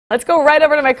Let's go right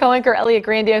over to my co-anchor Elliot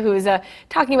Grandia, who is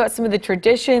talking about some of the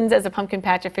traditions as the pumpkin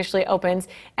patch officially opens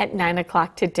at 9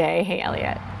 o'clock today. Hey,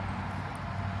 Elliot.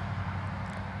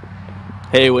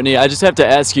 Hey, Whitney, I just have to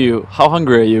ask you, how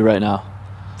hungry are you right now?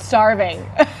 Starving.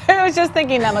 I was just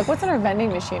thinking that, I'm like, what's in our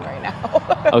vending machine right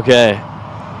now? Okay.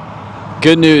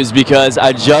 Good news, because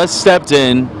I just stepped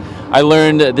in. I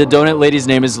learned the donut lady's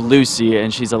name is Lucy,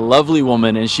 and she's a lovely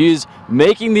woman, and she's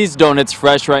making these donuts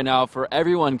fresh right now for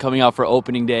everyone coming out for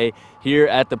opening day here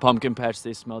at the pumpkin patch.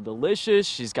 They smell delicious.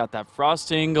 She's got that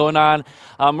frosting going on.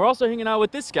 We're also hanging out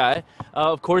with this guy,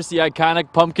 of course, the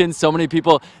iconic pumpkin. So many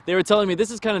people, they were telling me this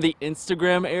is kind of the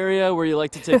Instagram area where you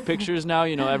like to take pictures now.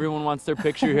 You know, everyone wants their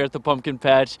picture here at the pumpkin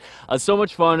patch. So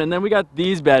much fun. And then we got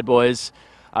these bad boys.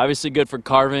 Obviously good for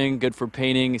carving, good for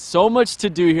painting. So much to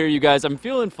do here, you guys. I'm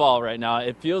feeling fall right now.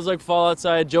 It feels like fall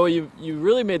outside. Joey, you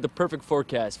really made the perfect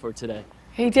forecast for today.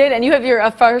 He did, and you have your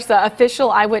first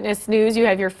official eyewitness news. You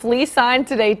have your flea sign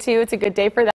today, too. It's a good day for that.